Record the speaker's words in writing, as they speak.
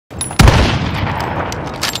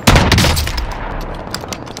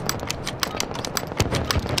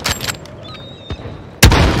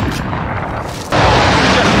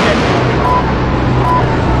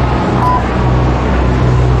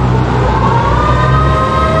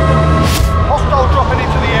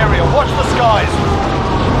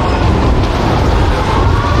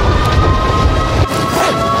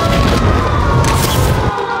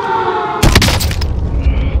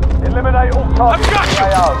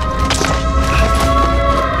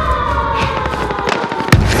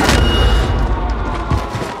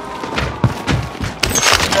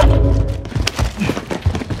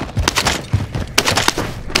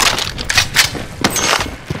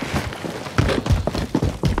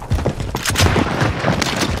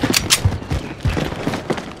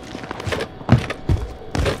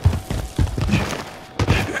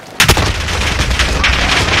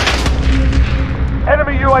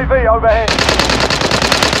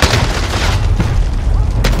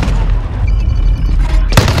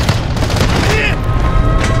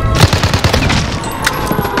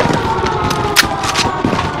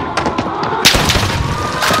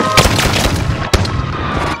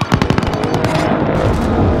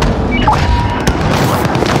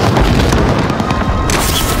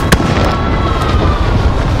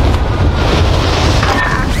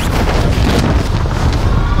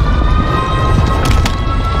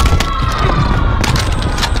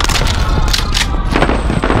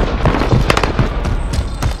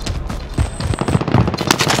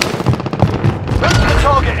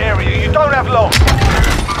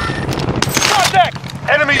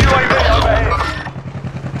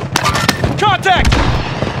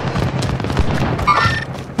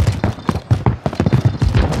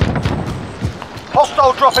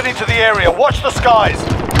Hostile dropping into the area. Watch the skies.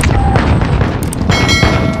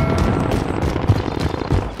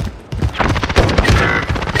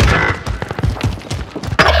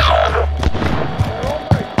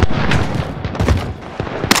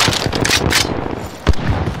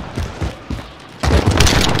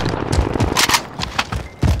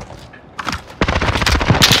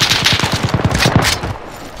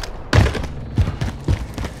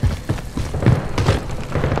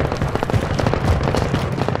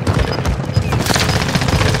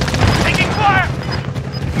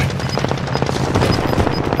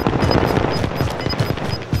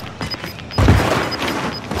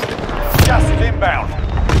 Inbound.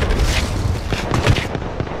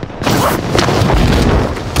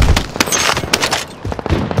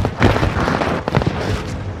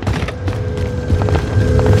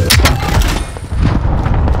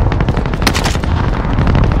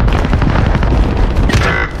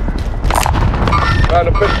 Found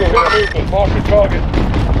a pistol in movement. Mark the target.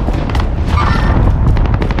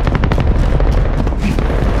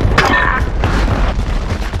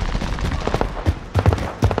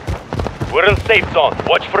 We're in safe zone.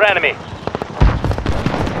 Watch for enemy.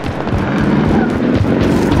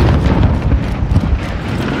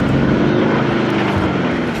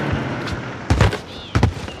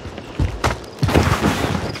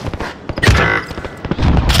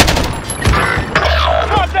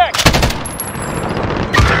 Contact!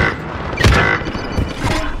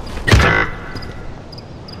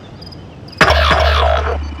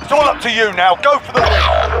 It's all up to you now. Go for the win.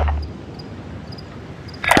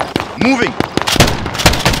 Moving!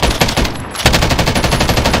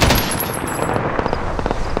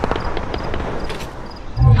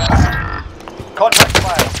 Contact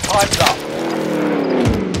failed. Time's up.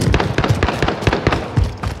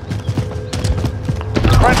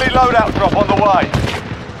 Friendly loadout drop on the way.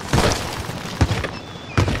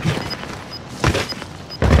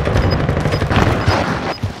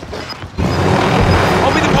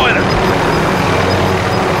 On with the pilot!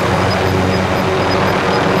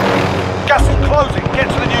 Gas is closing. Get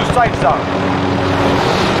to the new safe zone.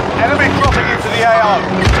 Enemy dropping into the AO.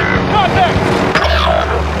 Contact!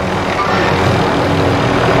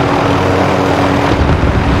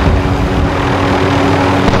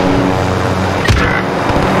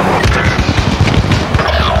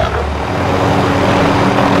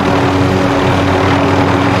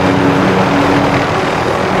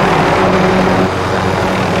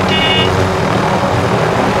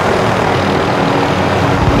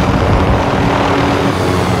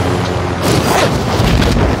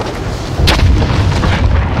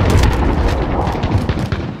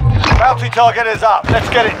 Bounty target is up. Let's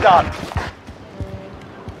get it done.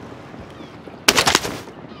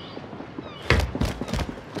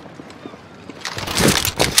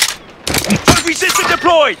 Trophy system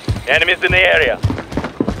deployed! Enemies in the area.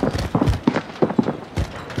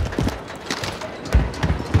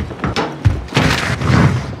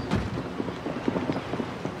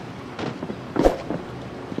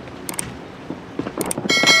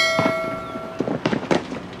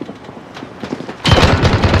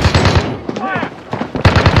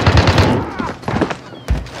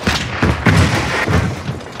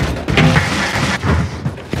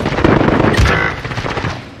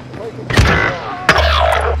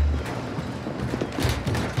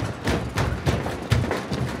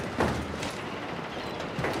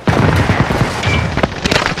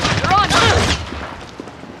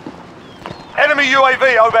 Enemy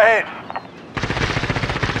UAV overhead.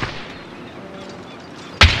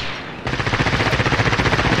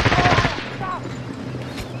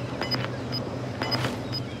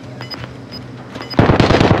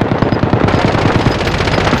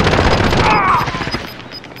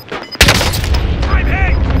 I'm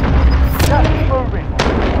hit! Gas is moving.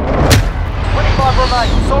 25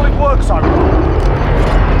 remain. Solid work so far.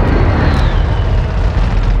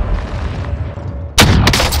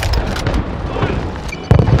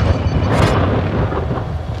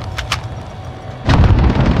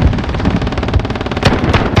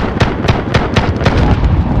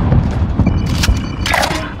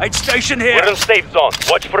 Aid station here! We're in safe zone.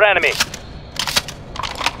 Watch for enemy.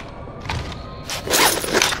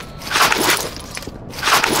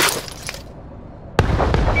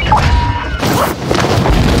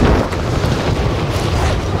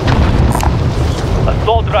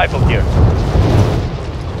 Assault rifle here.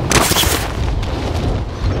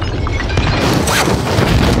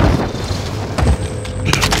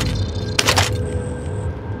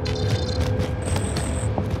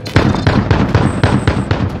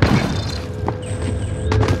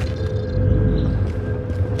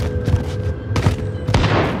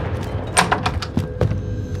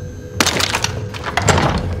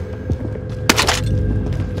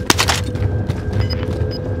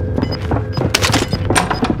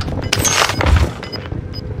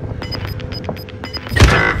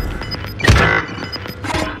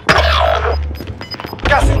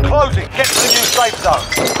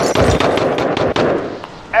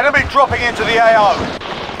 AO.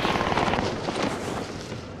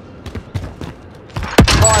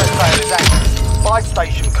 Fire sale is active. Buy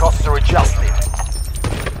station costs are adjusted.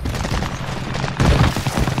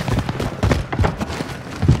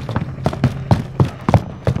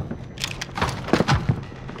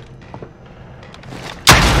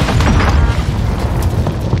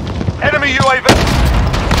 Enemy UAV